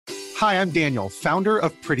Hi, I'm Daniel, founder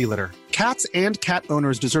of Pretty Litter. Cats and cat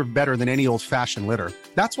owners deserve better than any old-fashioned litter.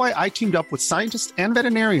 That's why I teamed up with scientists and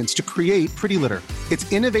veterinarians to create Pretty Litter.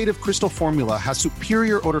 Its innovative crystal formula has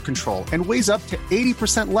superior odor control and weighs up to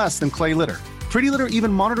 80% less than clay litter. Pretty Litter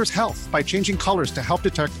even monitors health by changing colors to help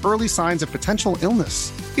detect early signs of potential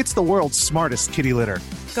illness. It's the world's smartest kitty litter.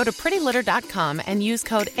 Go to prettylitter.com and use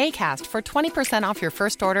code ACAST for 20% off your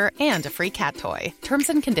first order and a free cat toy. Terms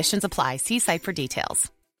and conditions apply. See site for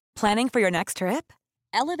details. Planning for your next trip?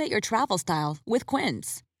 Elevate your travel style with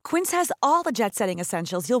Quince. Quince has all the jet-setting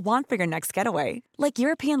essentials you'll want for your next getaway, like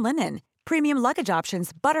European linen, premium luggage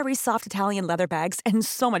options, buttery soft Italian leather bags, and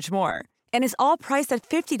so much more. And is all priced at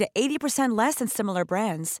 50 to 80% less than similar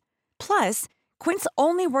brands. Plus, Quince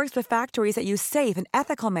only works with factories that use safe and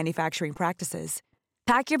ethical manufacturing practices.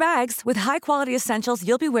 Pack your bags with high-quality essentials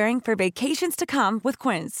you'll be wearing for vacations to come with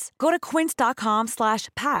Quince. Go to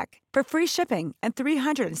quince.com/pack for free shipping and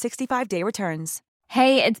 365-day returns.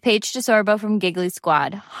 Hey, it's Paige DeSorbo from Giggly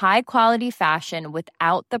Squad. High quality fashion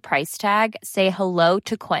without the price tag. Say hello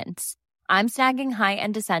to Quince. I'm snagging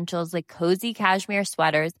high-end essentials like cozy cashmere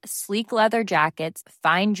sweaters, sleek leather jackets,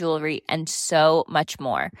 fine jewelry, and so much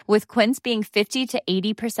more. With Quince being 50 to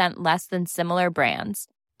 80% less than similar brands.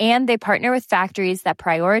 And they partner with factories that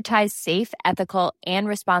prioritize safe, ethical, and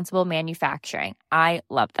responsible manufacturing. I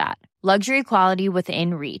love that. Luxury quality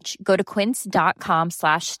within reach. Go to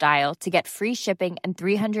quince.com/style to get free shipping and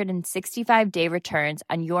 365-day returns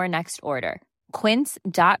on your next order.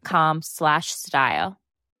 Quince.com/style.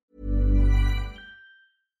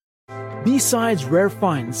 B-Sides, Rare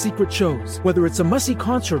Finds, Secret Shows. Whether it's a must-see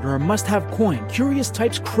concert or a must-have coin, curious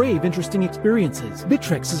types crave interesting experiences.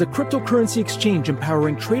 Bittrex is a cryptocurrency exchange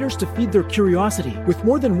empowering traders to feed their curiosity. With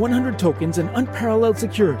more than 100 tokens and unparalleled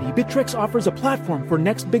security, Bittrex offers a platform for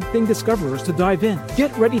next big thing discoverers to dive in.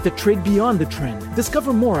 Get ready to trade beyond the trend.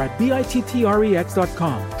 Discover more at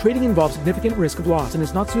bittrex.com. Trading involves significant risk of loss and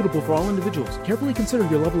is not suitable for all individuals. Carefully consider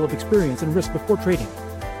your level of experience and risk before trading.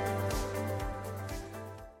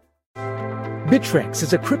 Bittrex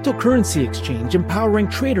is a cryptocurrency exchange empowering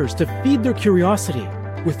traders to feed their curiosity.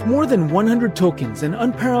 With more than 100 tokens and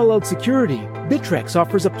unparalleled security, Bittrex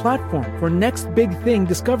offers a platform for next big thing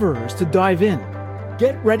discoverers to dive in.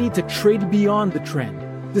 Get ready to trade beyond the trend.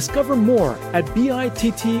 Discover more at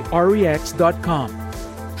bittrex.com.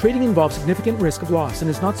 Trading involves significant risk of loss and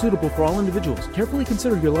is not suitable for all individuals. Carefully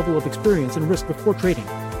consider your level of experience and risk before trading.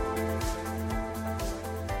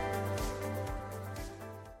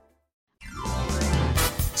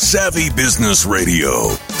 Savvy Business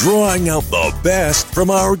Radio, drawing out the best from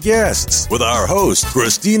our guests with our host,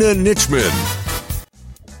 Christina Nichman.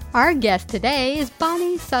 Our guest today is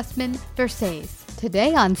Bonnie Sussman-Versace.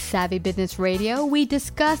 Today on Savvy Business Radio, we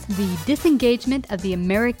discuss the disengagement of the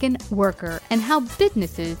American worker and how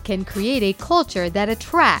businesses can create a culture that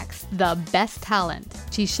attracts the best talent.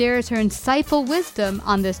 She shares her insightful wisdom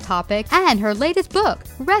on this topic and her latest book,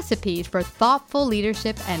 Recipes for Thoughtful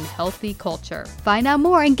Leadership and Healthy Culture. Find out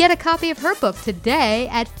more and get a copy of her book today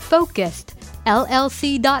at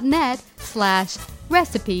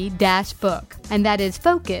focusedllc.net/recipe-book. And that is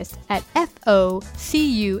focused at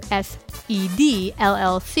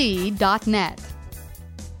FOCUSEDLLC.net.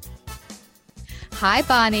 Hi,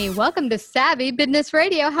 Bonnie. Welcome to Savvy Business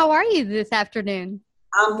Radio. How are you this afternoon?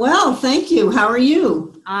 I'm well, thank you. How are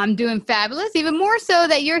you? I'm doing fabulous, even more so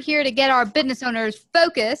that you're here to get our business owners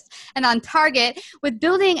focused and on target with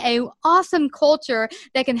building an awesome culture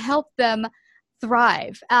that can help them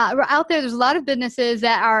thrive. Out there's a lot of businesses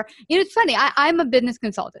that are, it's funny, I'm a business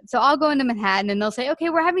consultant. So I'll go into Manhattan and they'll say, okay,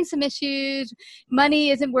 we're having some issues. Money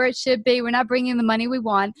isn't where it should be. We're not bringing the money we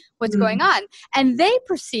want. What's going on? And they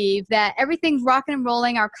perceive that everything's rocking and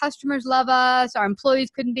rolling. Our customers love us. Our employees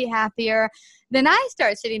couldn't be happier. Then I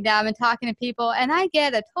start sitting down and talking to people and I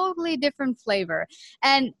get a totally different flavor.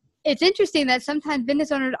 And it's interesting that sometimes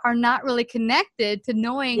business owners are not really connected to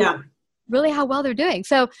knowing really how well they're doing.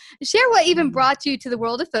 So share what even brought you to the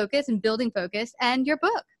world of focus and building focus and your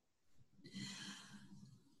book.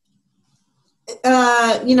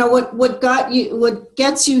 What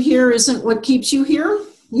gets you here isn't what keeps you here.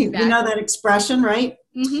 You know that expression, right?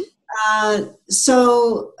 Mm-hmm. It's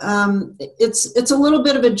a little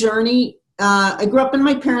bit of a journey. I grew up in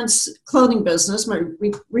my parents' clothing business, my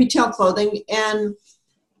retail clothing, and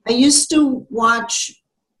I used to watch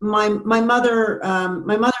my mother.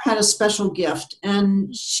 My mother had a special gift,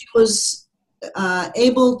 and she was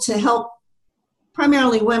able to help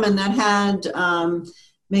primarily women that had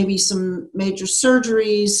maybe some major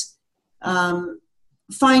surgeries,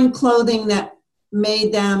 find clothing that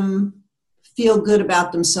made them feel good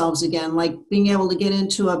about themselves again, like being able to get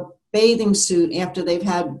into a bathing suit after they've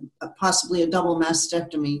had possibly a double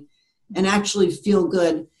mastectomy and actually feel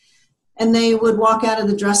good. And they would walk out of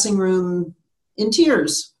the dressing room in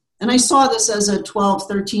tears. And I saw this as a 12,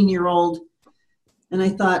 13-year-old. And I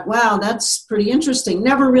thought, wow, that's pretty interesting.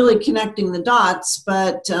 Never really connecting the dots,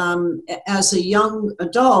 but as a young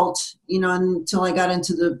adult, until I got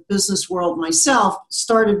into the business world myself,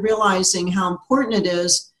 started realizing how important it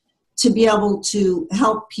is to be able to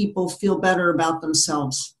help people feel better about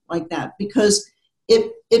themselves like that, because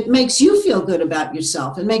it makes you feel good about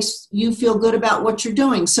yourself. It makes you feel good about what you're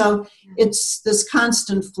doing. So it's this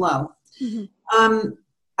constant flow. Mm-hmm.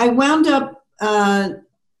 I wound up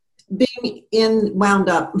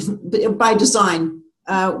by design,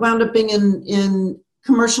 wound up being in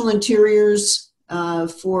commercial interiors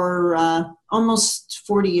for almost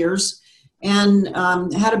 40 years, and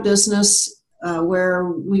had a business where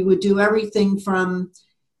we would do everything from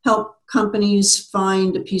help companies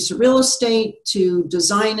find a piece of real estate, to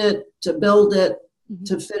design it, to build it, mm-hmm.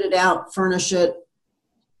 to fit it out, furnish it,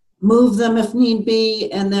 move them if need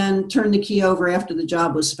be, and then turn the key over after the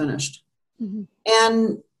job was finished. Mm-hmm.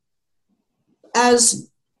 And as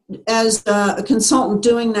a consultant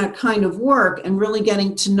doing that kind of work and really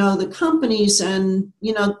getting to know the companies and,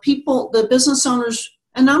 people, the business owners,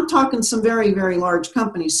 and I'm talking some very, very large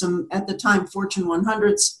companies, some at the time Fortune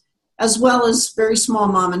 100s, as well as very small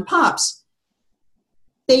mom and pops.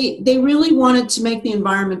 They really wanted to make the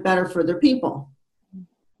environment better for their people.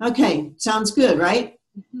 Okay, sounds good, right?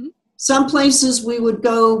 Mm-hmm. Some places we would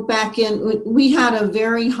go back in, we had a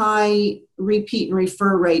very high repeat and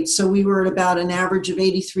refer rate, so we were at about an average of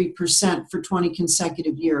 83% for 20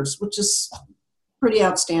 consecutive years, which is pretty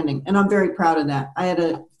outstanding, and I'm very proud of that. I had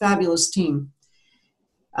a fabulous team.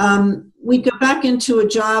 We'd go back into a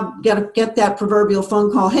job, get that proverbial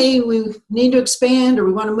phone call, hey, we need to expand, or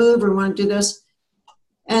we want to move, or we want to do this.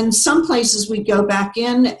 And some places we'd go back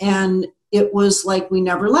in and it was like we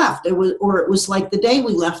never left. It was like the day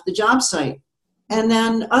we left the job site. And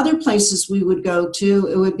then other places we would go to,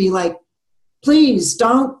 it would be like, please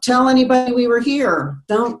don't tell anybody we were here.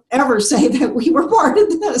 Don't ever say that we were part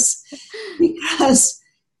of this, because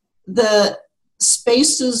the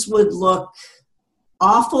spaces would look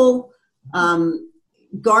awful,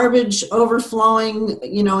 garbage overflowing,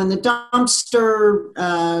 in the dumpster,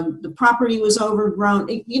 the property was overgrown,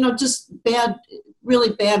 just bad, really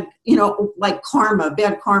bad, like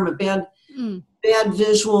bad karma, bad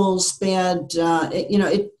visuals, bad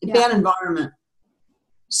environment.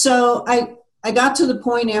 So I got to the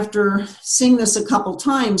point after seeing this a couple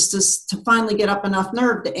times to finally get up enough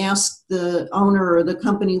nerve to ask the owner or the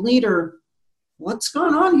company leader, what's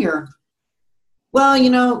going on here?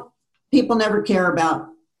 Well, people never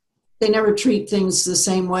they never treat things the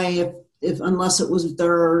same way unless it was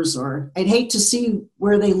theirs, or I'd hate to see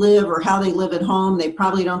where they live or how they live at home. They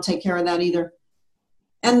probably don't take care of that either.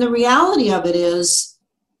 And the reality of it is,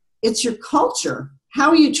 it's your culture. How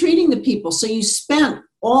are you treating the people? So you spent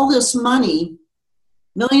all this money,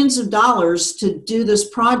 millions of dollars, to do this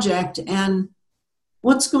project, and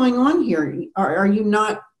what's going on here? Are you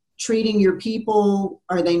not treating your people?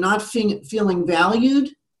 Are they not feeling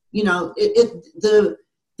valued? The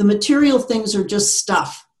material things are just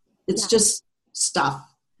stuff. It's just stuff.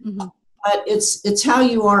 Mm-hmm. But it's how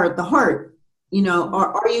you are at the heart.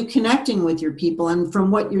 Are you connecting with your people? And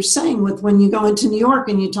from what you're saying, with when you go into New York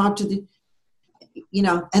and you talk to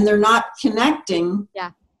and they're not connecting.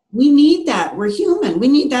 Yeah. We need that. We're human. We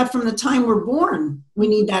need that from the time we're born. We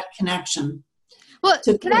need that connection. Well,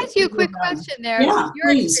 can I ask you a quick question there? Yeah,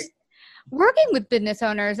 please. Working with business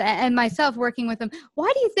owners and myself working with them,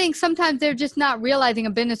 why do you think sometimes they're just not realizing,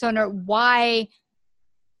 a business owner, why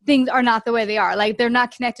things are not the way they are? Like, they're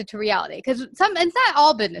not connected to reality. Because it's not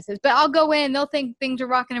all businesses, but I'll go in, they'll think things are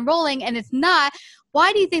rocking and rolling, and it's not.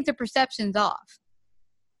 Why do you think the perception's off?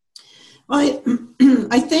 Well,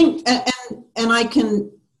 I think, and I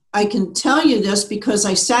can tell you this because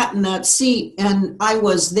I sat in that seat and I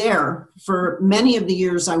was there for many of the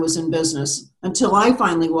years I was in business until I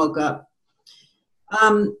finally woke up.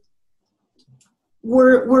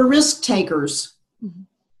 We're risk takers. Mm-hmm.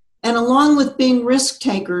 And along with being risk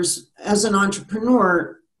takers as an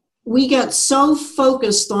entrepreneur, we get so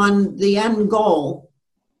focused on the end goal.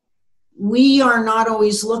 We are not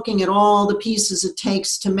always looking at all the pieces it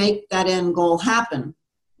takes to make that end goal happen.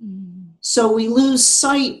 Mm-hmm. So we lose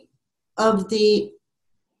sight of the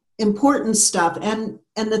important stuff and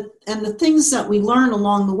the things that we learn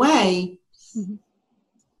along the way. Mm-hmm.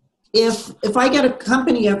 If I get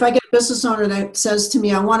a business owner that says to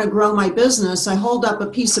me, I want to grow my business, I hold up a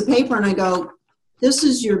piece of paper and I go, this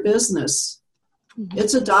is your business. Mm-hmm.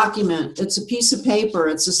 It's a document. It's a piece of paper.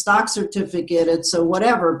 It's a stock certificate. It's a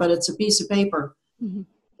whatever, but it's a piece of paper. Mm-hmm.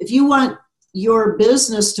 If you want your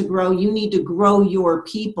business to grow, you need to grow your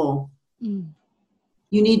people. Mm.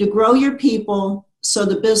 You need to grow your people so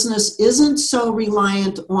the business isn't so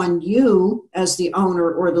reliant on you as the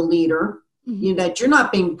owner or the leader, that you're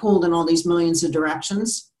not being pulled in all these millions of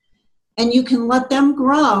directions. And you can let them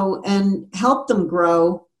grow and help them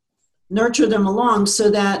grow, nurture them along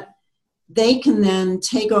so that they can then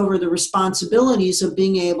take over the responsibilities of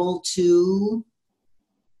being able to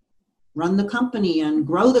run the company and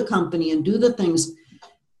grow the company and do the things.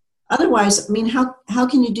 Otherwise, I mean, how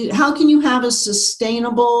can you have a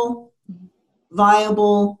sustainable,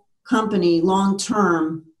 viable company long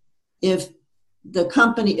term if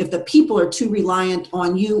the people are too reliant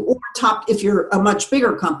on you, or if you're a much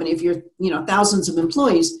bigger company, if you're thousands of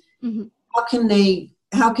employees, how can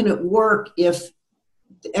it work if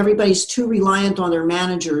everybody's too reliant on their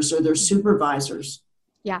managers or their supervisors?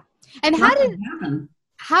 Yeah. And how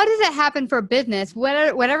does it happen for a business,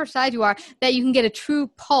 whatever size you are, that you can get a true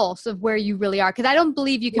pulse of where you really are? Because I don't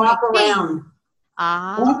believe you can walk around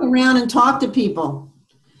and talk to people.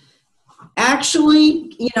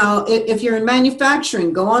 Actually, if you're in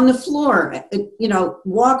manufacturing, go on the floor,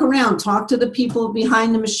 walk around, talk to the people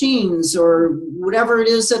behind the machines or whatever it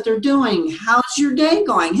is that they're doing. How's your day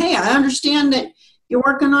going? Hey, I understand that you're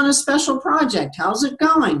working on a special project. How's it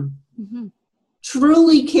going? Mm-hmm.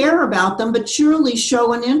 Truly care about them, but truly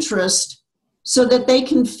show an interest so that they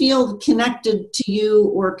can feel connected to you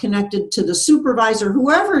or connected to the supervisor,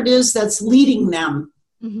 whoever it is that's leading them.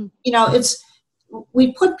 Mm-hmm.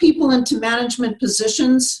 We put people into management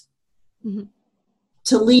positions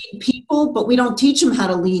to lead people, but we don't teach them how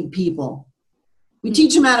to lead people. We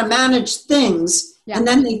teach them how to manage things, and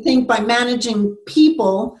then they think by managing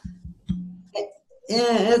people,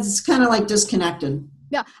 it's kind of like disconnected.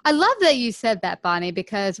 Yeah, I love that you said that, Bonnie,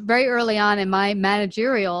 because very early on in my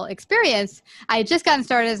managerial experience, I had just gotten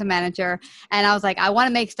started as a manager, and I was like, I want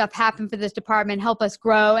to make stuff happen for this department, help us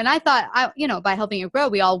grow. And I thought, by helping it grow,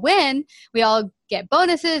 we all win, we all get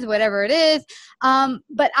bonuses, whatever it is.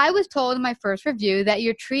 But I was told in my first review that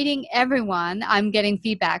you're treating everyone, I'm getting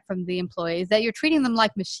feedback from the employees, that you're treating them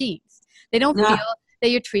like machines. They don't feel that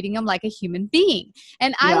you're treating them like a human being.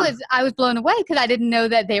 And I was blown away because I didn't know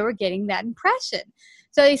that they were getting that impression.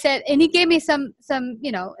 So he said, and he gave me some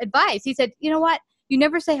advice. He said, you know what? You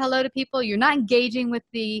never say hello to people. You're not engaging with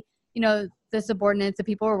the subordinates, the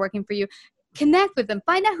people who are working for you. Connect with them.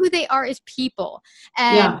 Find out who they are as people.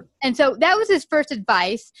 And so that was his first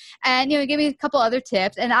advice. And, he gave me a couple other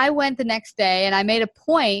tips. And I went the next day and I made a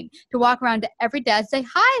point to walk around to every desk and say,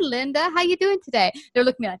 hi, Linda, how you doing today? They're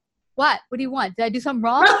looking at me like, what do you want? Did I do something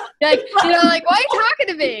wrong? Like, why are you talking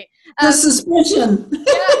to me? The suspicion.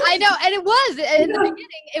 I know. And it was, in the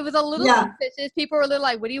beginning, it was a little suspicious. People were a little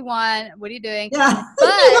like, what do you want? What are you doing? Yeah.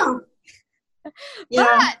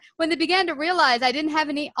 But when they began to realize I didn't have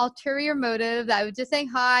any ulterior motives, I was just saying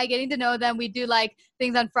hi, getting to know them. We do like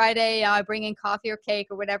things on Friday. I bring in coffee or cake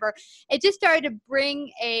or whatever. It just started to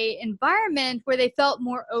bring a environment where they felt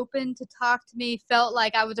more open to talk to me, felt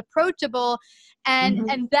like I was approachable.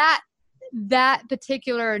 And that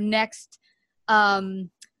particular next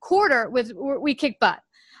quarter we kicked butt.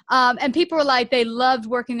 And people were like, they loved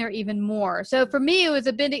working there even more. So for me, it was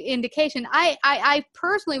a big indication. I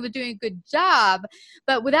personally was doing a good job,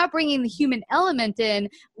 but without bringing the human element in,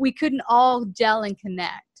 we couldn't all gel and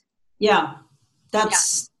connect. Yeah,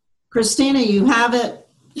 that's Christina, you have it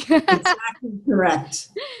exactly correct.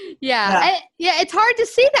 It's hard to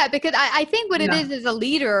see that because I think what it is as a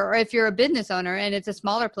leader, or if you're a business owner and it's a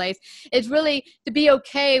smaller place, it's really to be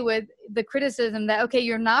okay with the criticism that, okay,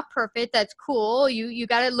 you're not perfect. That's cool. You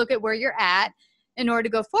got to look at where you're at in order to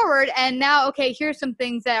go forward. And now, okay, here's some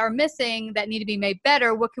things that are missing that need to be made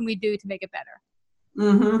better. What can we do to make it better?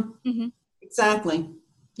 Exactly.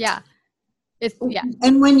 Yeah.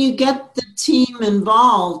 And when you get the team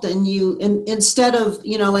involved and instead of,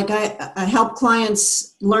 like I help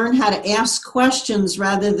clients learn how to ask questions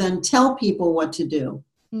rather than tell people what to do.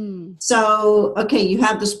 So, okay, you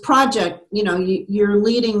have this project, you're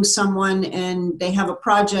leading someone and they have a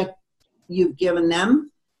project you've given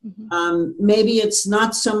them. Maybe it's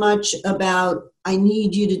not so much about, I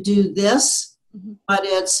need you to do this, but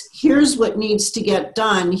it's, here's what needs to get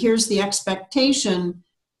done. Here's the expectation.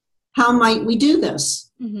 How might we do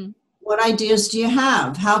this? What ideas do you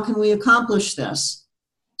have? How can we accomplish this?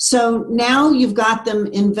 So now you've got them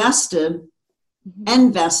invested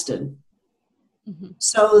and vested.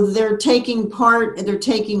 So they're taking part, they're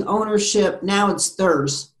taking ownership. Now it's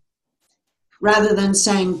theirs. Rather than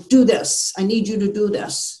saying, do this. I need you to do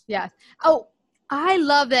this. Yeah. Oh, I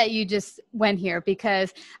love that you just went here,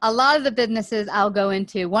 because a lot of the businesses I'll go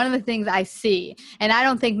into, one of the things I see, and I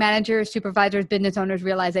don't think managers, supervisors, business owners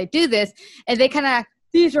realize they do this, and they kind of,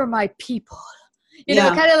 these are my people, you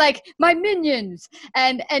know, kind of like my minions.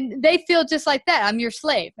 And they feel just like that. I'm your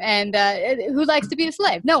slave. And who likes to be a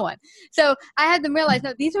slave? No one. So I had them realize,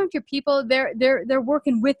 no, these aren't your people. They're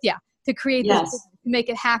working with you to create this, to make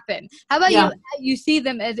it happen. How about you see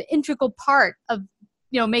them as an integral part of,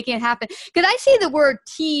 you know, making it happen? Because I see the word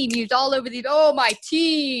team used all over my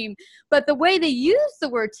team. But the way they use the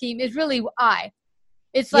word team is really I.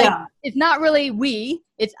 It's like, it's not really we,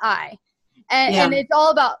 it's I. And it's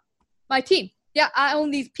all about my team. Yeah, I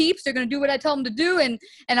own these peeps. They're going to do what I tell them to do. And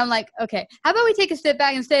I'm like, okay, how about we take a step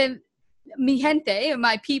back and say, mi gente, or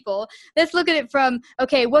my people, let's look at it from,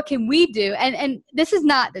 okay, what can we do? And this is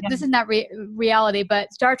not reality,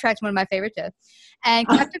 but Star Trek's one of my favorite shows. And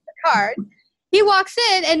Captain Picard, he walks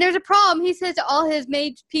in and there's a problem. He says to all his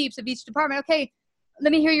mage peeps of each department, okay,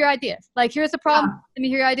 let me hear your ideas. Like, here's the problem. Let me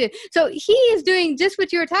hear your ideas. So he is doing just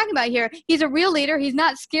what you were talking about here. He's a real leader. He's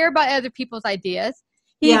not scared by other people's ideas.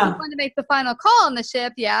 He's the one to make the final call on the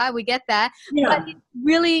ship. Yeah, we get that. Yeah. But he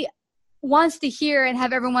really wants to hear and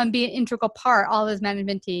have everyone be an integral part, all of his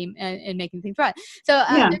management team, and making things right. So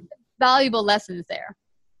there's valuable lessons there.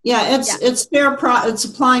 Yeah, it's fair. It's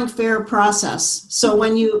applying fair process. So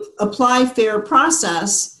when you apply fair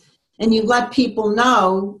process and you let people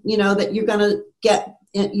know, you know, that you're going to get,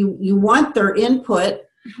 you want their input,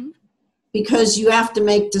 because you have to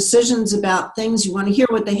make decisions about things. You want to hear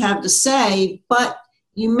what they have to say, but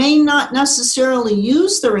you may not necessarily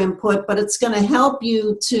use their input, but it's going to help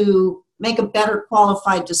you to make a better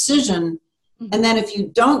qualified decision. And then if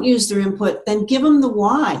you don't use their input, then give them the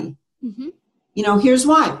why. You know, here's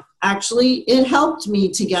why. Actually, it helped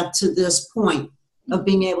me to get to this point of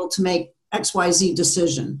being able to make XYZ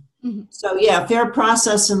decision. So yeah, fair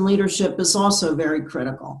process in leadership is also very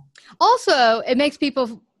critical. Also, it makes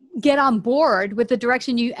people get on board with the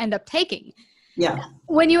direction you end up taking. Yeah.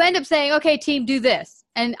 When you end up saying, okay, team, do this.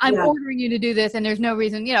 And I'm ordering you to do this, and there's no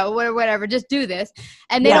reason, you know, whatever, just do this.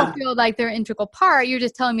 And they don't feel like they're an integral part. You're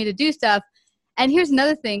just telling me to do stuff. And here's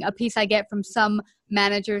another thing, a piece I get from some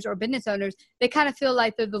managers or business owners. They kind of feel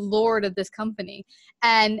like they're the lord of this company.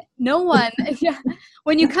 And no one,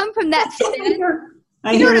 when you come from that stance,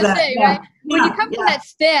 I hear that. Right? When you come from that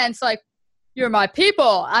stance, like, you're my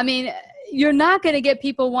people, I mean, you're not going to get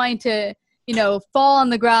people wanting to, you know, fall on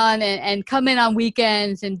the ground and come in on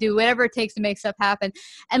weekends and do whatever it takes to make stuff happen.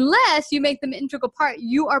 Unless you make them an integral part,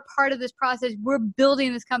 you are part of this process. We're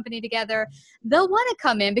building this company together. They'll want to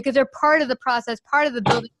come in because they're part of the process, part of the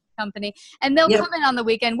building company, and they'll come in on the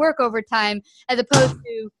weekend, work overtime, as opposed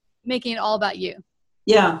to making it all about you.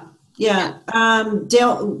 Yeah.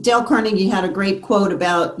 Dale Carnegie had a great quote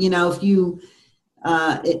about, you know, if you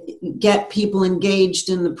get people engaged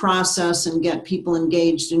in the process and get people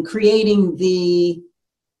engaged in creating the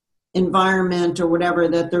environment or whatever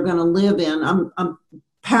that they're going to live in. I'm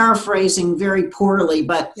paraphrasing very poorly,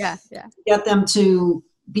 but get them to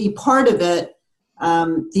be part of it.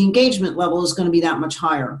 The engagement level is going to be that much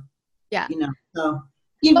higher. Yeah. You know, so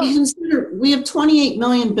you consider we have 28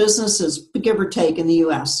 million businesses, give or take, in the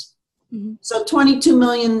U.S. So 22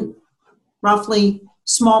 million, roughly,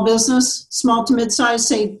 small business, small to mid-size,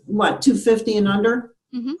 say, what, 250 and under?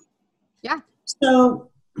 Yeah. So,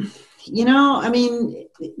 you know, I mean,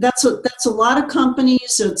 that's a lot of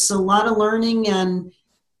companies. It's a lot of learning. And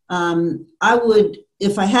I would,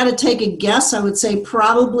 if I had to take a guess, I would say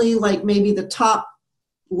probably like maybe the top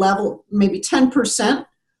level, maybe 10%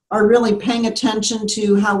 are really paying attention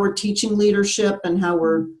to how we're teaching leadership and how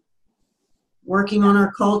we're working on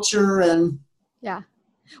our culture. And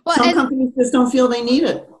well, some companies just don't feel they need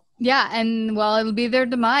it. Yeah, and well, it'll be their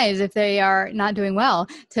demise if they are not doing well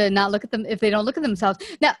to not look at them, if they don't look at themselves.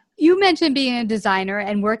 Now, you mentioned being a designer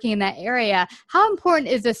and working in that area. How important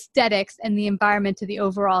is aesthetics and the environment to the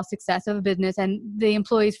overall success of a business and the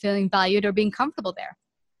employees feeling valued or being comfortable there?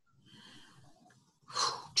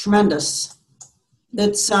 Tremendous.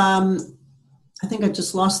 It's, I think I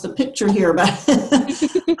just lost the picture here, but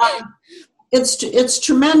it's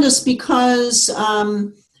tremendous because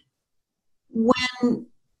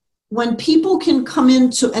when people can come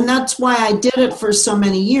into, and that's why I did it for so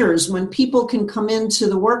many years, when people can come into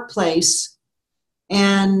the workplace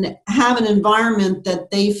and have an environment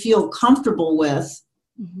that they feel comfortable with,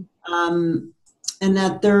 and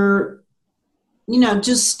that they're, you know,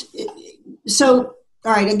 just, so,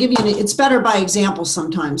 all right, I'll give you, it's better by example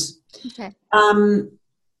sometimes. Okay.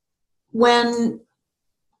 When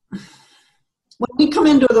we come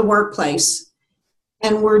into the workplace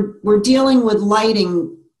and we're dealing with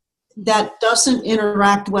lighting that doesn't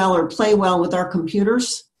interact well or play well with our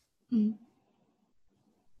computers. Mm.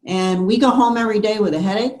 And we go home every day with a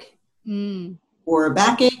headache or a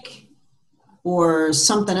backache or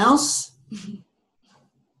something else.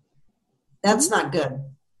 That's not good.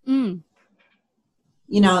 Mm.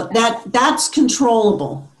 You know, that's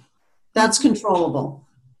controllable. That's controllable.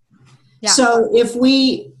 Yeah. So if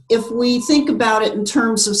we think about it in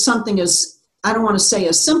terms of something as, I don't want to say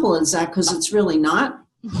as simple as that, because it's really not.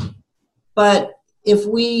 But if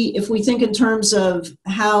we think in terms of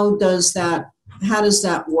how does that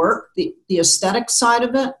work, the aesthetic side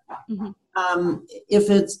of it, if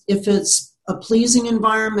it's a pleasing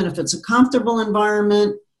environment, if it's a comfortable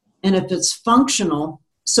environment, and if it's functional.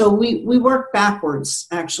 So we work backwards,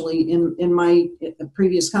 actually, in my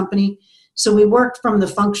previous company. So we worked from the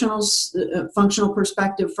functional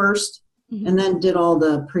perspective first, and then did all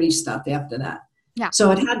the pretty stuff after that. Yeah.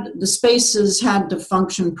 So the spaces had to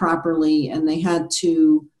function properly, and they had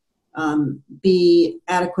to be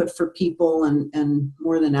adequate for people, and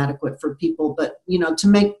more than adequate for people. But you know, to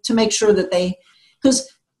make sure that because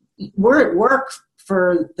we're at work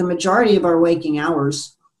for the majority of our waking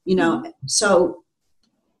hours. You know, so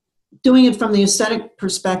doing it from the aesthetic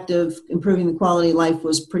perspective, improving the quality of life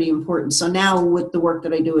was pretty important. So now with the work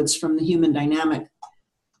that I do, it's from the human dynamic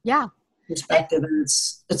perspective, and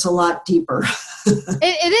it's a lot deeper.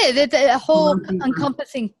 It is. It's a whole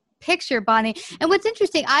encompassing picture, Bonnie. And what's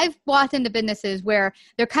interesting, I've walked into businesses where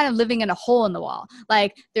they're kind of living in a hole in the wall.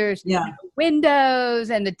 Like there's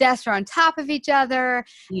windows and the desks are on top of each other.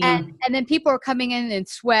 Yeah. And then people are coming in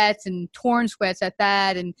sweats and torn sweats at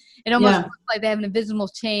that. And it almost looks like they have an invisible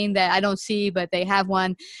chain that I don't see, but they have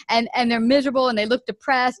one. And they're miserable and they look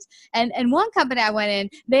depressed. And one company I went in,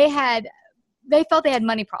 they felt they had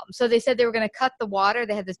money problems. So they said they were going to cut the water.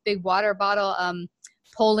 They had this big water bottle,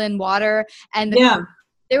 pull-in water. And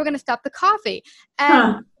they were going to stop the coffee.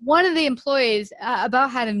 And one of the employees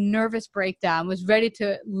about had a nervous breakdown, was ready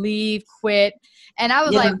to leave, quit. And I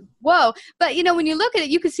was like, whoa. But, you know, when you look at it,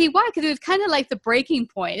 you can see why. Because it was kind of like the breaking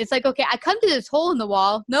point. It's like, okay, I come to this hole in the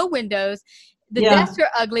wall, no windows. The desks are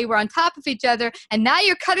ugly. We're on top of each other. And now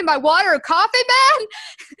you're cutting my water or coffee,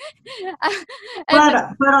 man?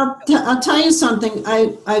 But I'll tell you something.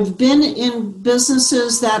 I've been in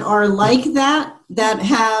businesses that are like that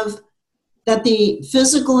the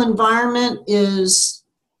physical environment is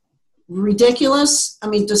ridiculous. I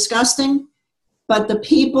mean, disgusting. But the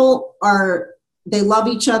people they love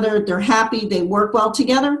each other. They're happy. They work well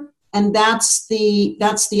together. And that's the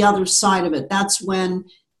other side of it. That's when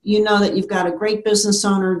you know that you've got a great business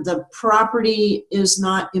owner. The property is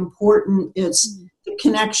not important. It's the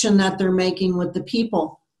connection that they're making with the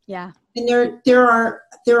people. Yeah. And there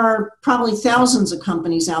are probably thousands of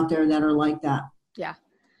companies out there that are like that. Yeah.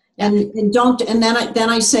 And then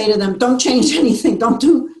I say to them, don't change anything. Don't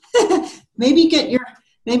do maybe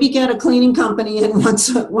get a cleaning company in once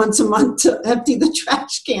a month to empty the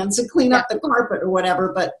trash cans and clean up the carpet or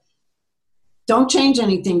whatever, but don't change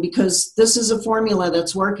anything because this is a formula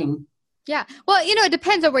that's working. Yeah. Well, you know, it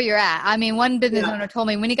depends on where you're at. I mean, one business owner told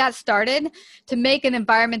me when he got started, to make an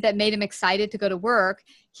environment that made him excited to go to work,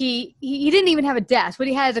 he didn't even have a desk. What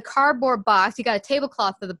he had is a cardboard box. He got a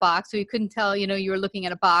tablecloth for the box so you couldn't tell, you know, you were looking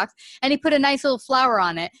at a box. And he put a nice little flower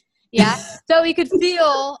on it. Yeah. So he could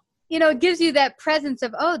feel, you know, it gives you that presence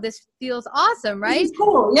of, oh, this feels awesome, right? It's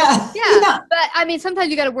cool. Yeah. But I mean,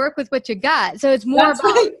 sometimes you got to work with what you got. So it's more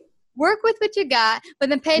about work with what you got, but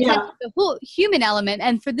then pay attention to the whole human element.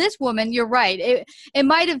 And for this woman, you're right. It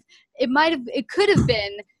could have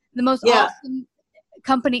been the most awesome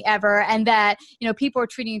company ever, and that, you know, people are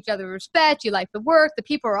treating each other with respect. You like the work, the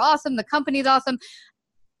people are awesome, the company's awesome.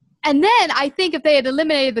 And then I think if they had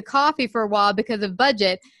eliminated the coffee for a while because of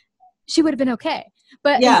budget, she would have been okay.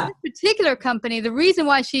 But in this particular company, the reason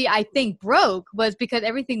why she, I think, broke was because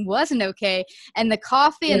everything wasn't okay. And the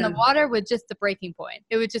coffee and the water was just the breaking point.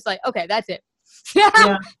 It was just like, okay, that's it.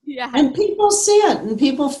 And people see it and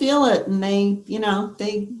people feel it, and they, you know,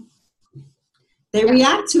 they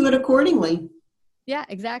react to it accordingly. Yeah,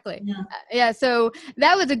 exactly. So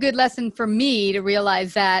that was a good lesson for me to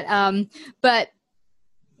realize that. But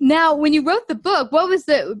now when you wrote the book, what was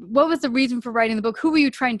the reason for writing the book? Who were you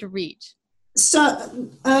trying to reach? So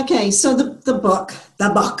the book.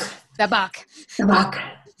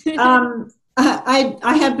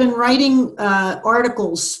 I had been writing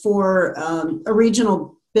articles for a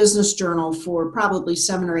regional business journal for probably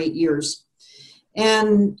 7 or 8 years.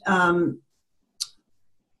 And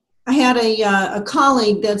I had a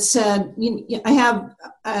colleague that said, I have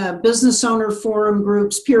business owner forum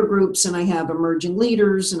groups, peer groups, and I have emerging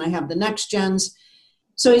leaders, and I have the next gens.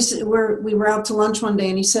 So we were out to lunch one day,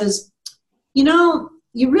 and he says,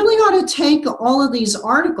 you really ought to take all of these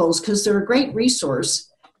articles, because they're a great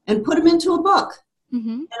resource, and put them into a book,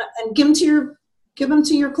 and give them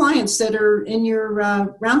to your clients that are in your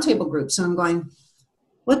roundtable group. So I'm going,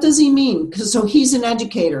 what does he mean? So he's an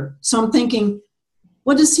educator. So I'm thinking,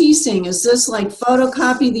 what is he saying? Is this like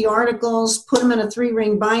photocopy the articles, put them in a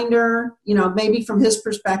 3-ring binder, maybe from his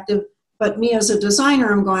perspective? But me as a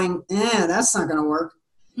designer, I'm going, that's not going to work.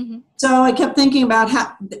 So I kept thinking about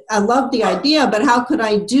how I loved the idea, but how could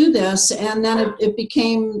I do this? And then it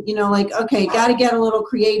became, like, okay, got to get a little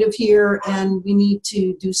creative here, and we need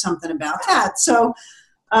to do something about that. So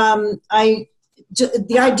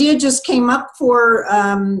the idea just came up for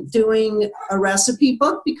doing a recipe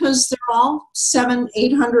book, because they're all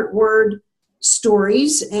 700-800 word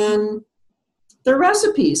stories, and they're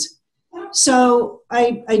recipes. So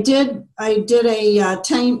I did a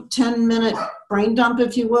 10-minute brain dump,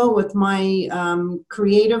 if you will, with my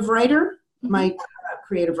creative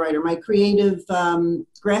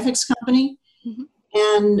graphics company,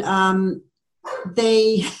 and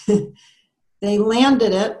they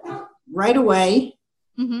landed it right away.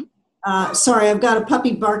 Sorry, I've got a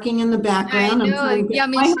puppy barking in the background. I'm trying to get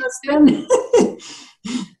my husband.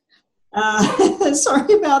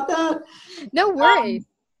 Sorry about that. No worries.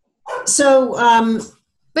 So,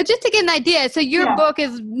 but just to get an idea, so your book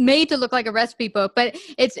is made to look like a recipe book, but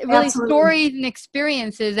it's really stories and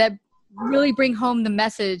experiences that really bring home the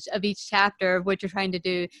message of each chapter of what you're trying to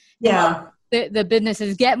do. Yeah. The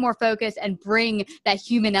businesses get more focused and bring that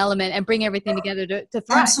human element and bring everything together to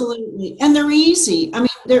thrive. Absolutely. And they're easy. I mean,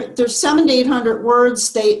 they're 700 to 800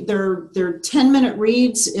 words. They're 10-minute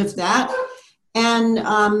reads, if that. And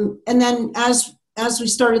then as we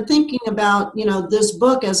started thinking about, this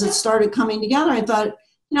book, as it started coming together, I thought,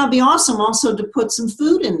 it'd be awesome also to put some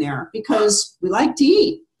food in there, because we like to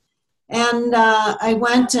eat. And I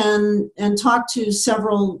went and talked to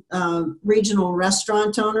several regional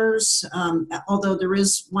restaurant owners, although there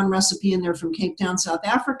is one recipe in there from Cape Town, South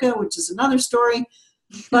Africa, which is another story.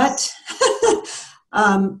 But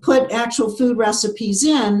put actual food recipes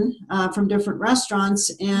in from different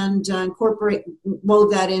restaurants, and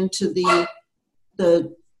wove that into the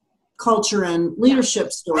culture and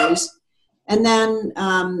leadership stories. And then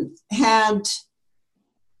had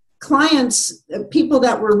clients, people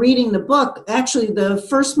that were reading the book. Actually, the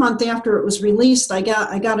first month after it was released, I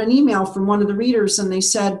got an email from one of the readers, and they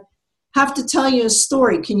said, have to tell you a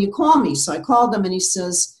story. Can you call me? So I called him, and he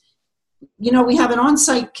says, we have an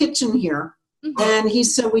on-site kitchen here. And he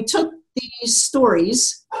said, we took these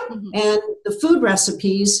stories and the food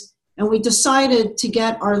recipes, and we decided to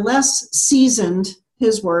get our less seasoned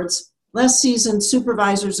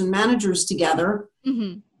supervisors and managers together.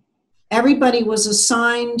 Everybody was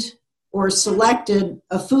assigned or selected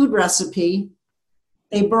a food recipe.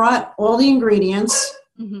 They brought all the ingredients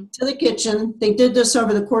to the kitchen. They did this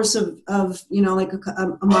over the course of like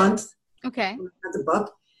a month. Okay. The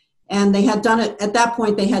book. And they had done it, at that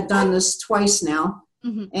point, they had done this twice now.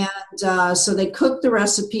 And so they cooked the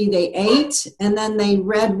recipe, they ate, and then they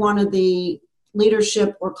read one of the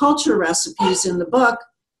leadership or culture recipes in the book.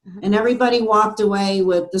 And everybody walked away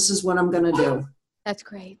with, this is what I'm going to do. That's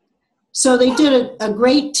great. So they did a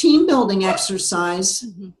great team building exercise.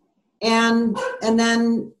 And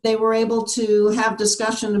then they were able to have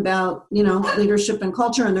discussion about, leadership and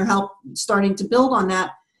culture, and they're starting to build on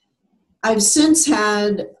that. I've since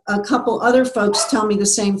had a couple other folks tell me the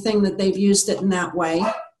same thing, that they've used it in that way.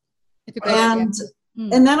 And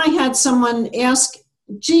then I had someone ask,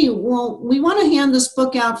 gee, well, we want to hand this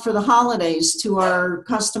book out for the holidays to our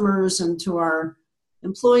customers and to our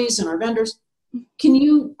employees and our vendors. Can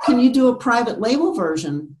you do a private label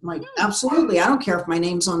version? I'm like, absolutely. I don't care if my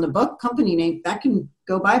name's on the book, company name, that can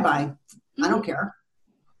go bye-bye. I don't care.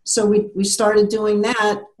 So we started doing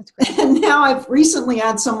that. And now I've recently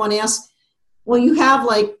had someone ask, well, you have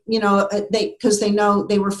because they know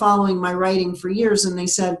they were following my writing for years, and they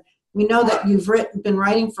said, we know that you've been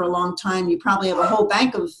writing for a long time. You probably have a whole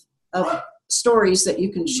bank of stories that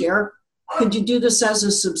you can share. Could you do this as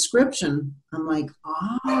a subscription? I'm like,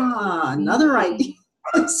 another idea.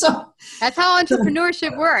 So that's how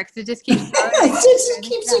entrepreneurship works. It just keeps it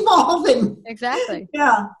keeps evolving. Exactly.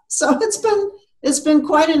 Yeah. So it's been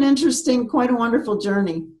quite an interesting, quite a wonderful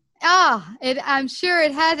journey. I'm sure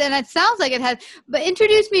it has, and it sounds like it has. But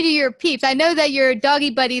introduce me to your peeps. I know that your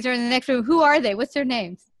doggy buddies are in the next room. Who are they? What's their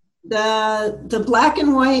names? The black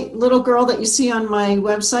and white little girl that you see on my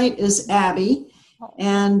website is Abby,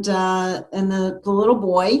 and the little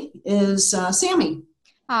boy is Sammy.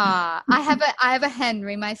 I have a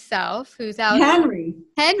Henry myself who's out. Henry,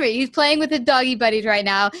 he's playing with his doggy buddies right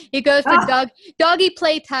now. He goes for doggy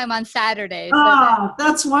playtime on Saturdays.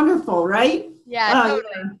 That's wonderful, right? Yeah, totally.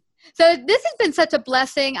 Yeah. So this has been such a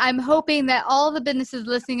blessing. I'm hoping that all the businesses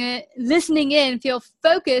listening in feel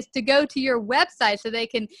focused to go to your website so they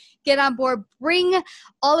can get on board, bring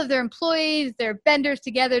all of their employees, their vendors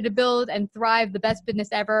together to build and thrive the best business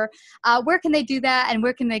ever. Where can they do that, and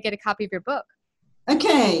where can they get a copy of your book?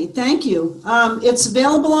 Okay, thank you. It's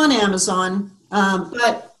available on Amazon,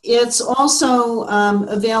 but it's also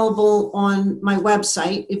available on my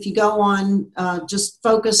website. If you go on just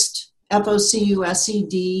focused,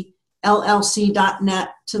 FOCUSED, LLC.net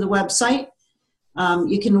to the website,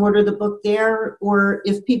 you can order the book there, or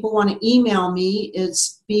if people want to email me,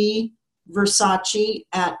 it's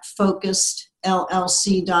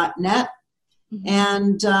bversace@focusedllc.net. Mm-hmm.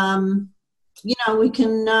 And, we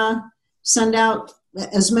can send out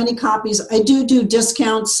as many copies. I do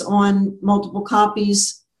discounts on multiple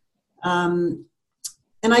copies.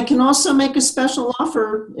 And I can also make a special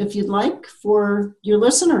offer, if you'd like, for your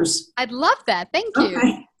listeners. I'd love that. Thank you.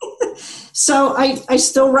 Okay. So I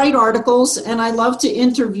still write articles, and I love to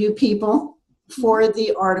interview people for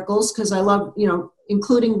the articles because I love,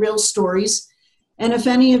 including real stories. And if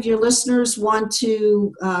any of your listeners want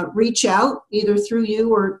to reach out, either through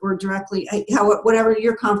you or directly, whatever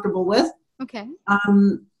you're comfortable with. Okay.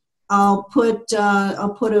 I'll put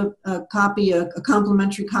a copy, a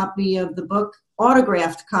complimentary copy of the book,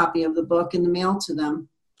 autographed copy of the book, in the mail to them.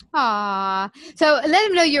 So let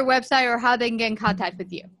them know your website or how they can get in contact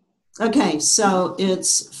with you. Okay, so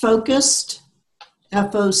it's focused,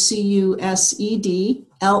 FOCUSED,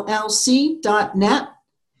 LLC.net.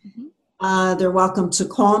 Mm-hmm. They're welcome to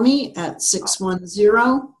call me at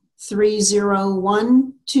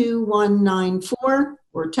 610-301-2194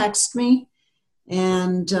 or text me.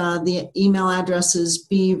 And the email address is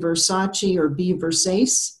bversace or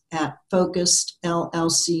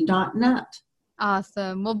bversace@focusedllc.net.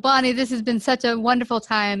 Awesome. Well, Bonnie, this has been such a wonderful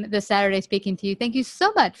time this Saturday speaking to you. Thank you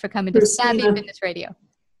so much for coming to Savvy Business Radio.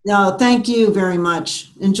 No, thank you very much.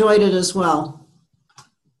 Enjoyed it as well.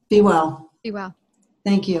 Be well. Be well.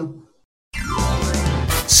 Thank you.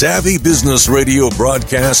 Savvy Business Radio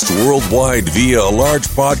broadcasts worldwide via a large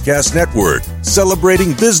podcast network,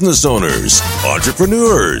 celebrating business owners,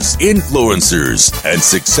 entrepreneurs, influencers, and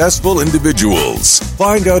successful individuals.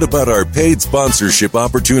 Find out about our paid sponsorship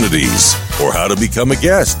opportunities or how to become a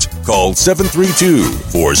guest. Call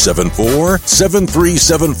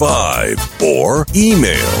 732-474-7375 or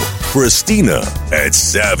email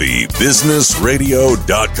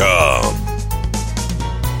Christina@savvybusinessradio.com.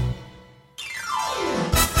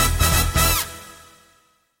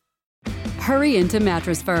 Hurry into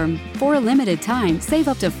Mattress Firm. For a limited time, save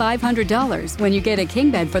up to $500 when you get a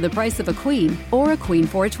king bed for the price of a queen or a queen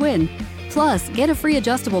for a twin. Plus, get a free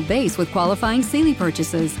adjustable base with qualifying Sealy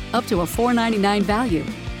purchases up to a $499 value.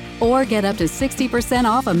 Or get up to 60%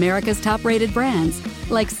 off America's top-rated brands,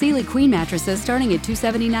 like Sealy Queen mattresses starting at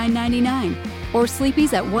 $279.99 or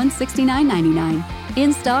Sleepy's at $169.99.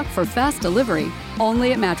 In stock for fast delivery,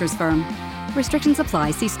 only at Mattress Firm. Restrictions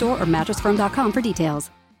apply. See store or mattressfirm.com for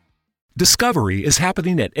details. Discovery is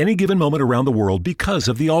happening at any given moment around the world because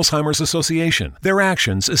of the Alzheimer's Association. Their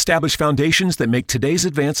actions establish foundations that make today's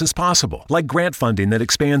advances possible, like grant funding that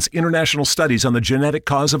expands international studies on the genetic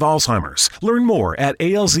cause of Alzheimer's. Learn more at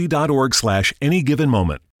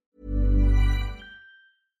alz.org/anygivenmoment.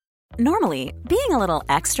 Normally, being a little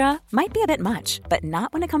extra might be a bit much, but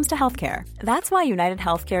not when it comes to healthcare. That's why United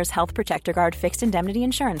Healthcare's Health Protector Guard fixed indemnity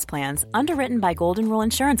insurance plans, underwritten by Golden Rule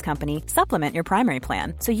Insurance Company, supplement your primary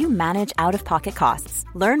plan so you manage out-of-pocket costs.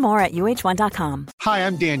 Learn more at UH1.com. Hi,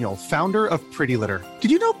 I'm Daniel, founder of Pretty Litter. Did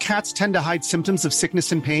you know cats tend to hide symptoms of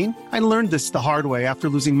sickness and pain? I learned this the hard way after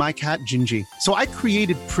losing my cat, Gingy. So I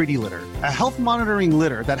created Pretty Litter, a health monitoring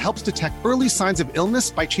litter that helps detect early signs of illness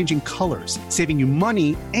by changing colors, saving you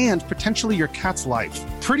money and potentially your cat's life.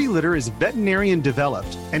 Pretty Litter is veterinarian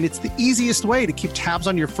developed, and it's the easiest way to keep tabs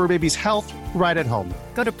on your fur baby's health right at home.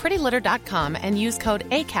 Go to prettylitter.com and use code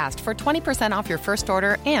ACAST for 20% off your first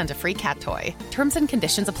order and a free cat toy. Terms and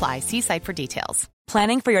conditions apply. See site for details.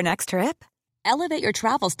 Planning for your next trip? Elevate your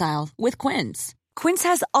travel style with Quince. Quince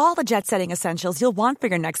has all the jet-setting essentials you'll want for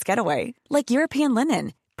your next getaway, like European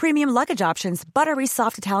linen, premium luggage options, buttery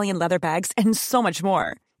soft Italian leather bags, and so much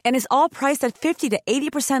more. And is all priced at 50 to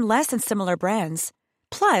 80% less than similar brands.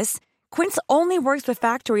 Plus, Quince only works with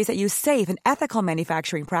factories that use safe and ethical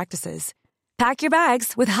manufacturing practices. Pack your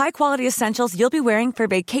bags with high-quality essentials you'll be wearing for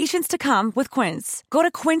vacations to come with Quince. Go to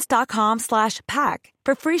quince.com/pack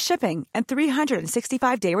for free shipping and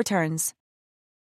 365-day returns.